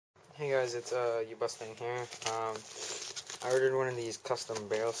Hey guys, it's Ubusting here. I ordered one of these custom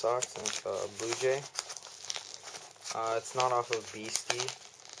barrel socks, and it's Blue Jay. It's not off of Beastie.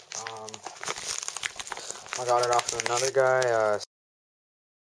 I got it off of another guy.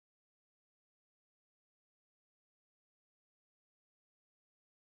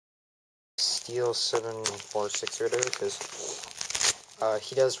 Steel 746 or whatever, because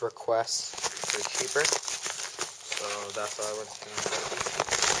he does requests for cheaper. So that's why I went to him.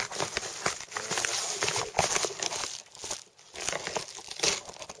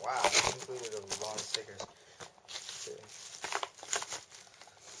 Wow, that included a lot of stickers.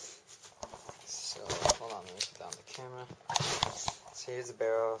 So, hold on, let me put down the camera. So here's the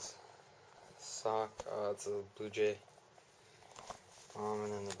barrel sock. It's a Blue Jay.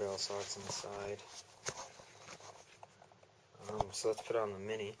 And then the barrel sock's inside. So let's put on the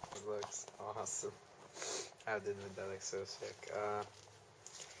mini. It looks awesome. I did that, looks so sick. And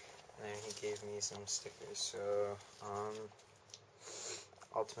then he gave me some stickers. So,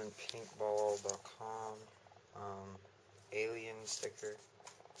 ultimatepaintball.com, alien sticker.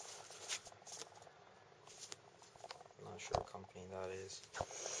 I'm not sure what company that is.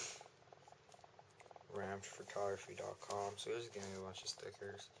 Rampedphotography.com. So he's giving me a bunch of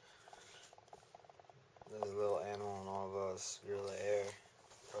stickers. There's a little animal in all of us. Real air.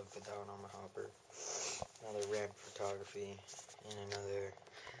 Probably put that one on my hopper. Another Ramp Photography. And another.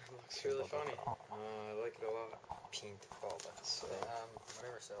 Looks really funny. I like it a lot. Paintball. So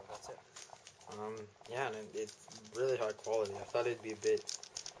Whatever. So that's it. Yeah, and it's really high quality. I thought it'd be a bit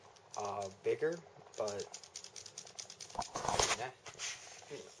bigger, but yeah.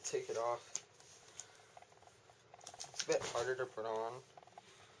 Take it off. It's a bit harder to put on,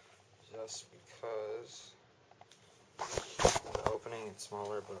 just because the opening is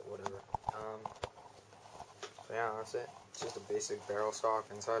smaller, but whatever. So yeah, that's it. It's just a basic barrel stock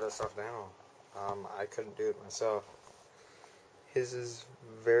inside a stuffed animal. I couldn't do it myself. His is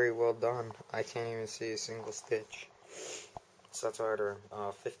very well done. I can't even see a single stitch. So that's why I ordered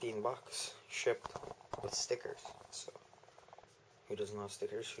 $15 shipped with stickers. So who doesn't love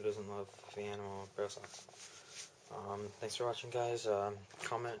stickers? Who doesn't love the animal barrel socks? Thanks for watching, guys.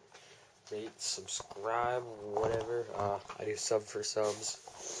 Comment, rate, subscribe, whatever. I do sub for subs.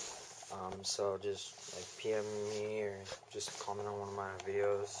 So just like PM me or just comment on one of my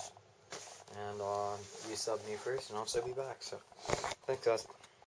videos. And you sub me first, and I'll sub you back. So thanks, guys.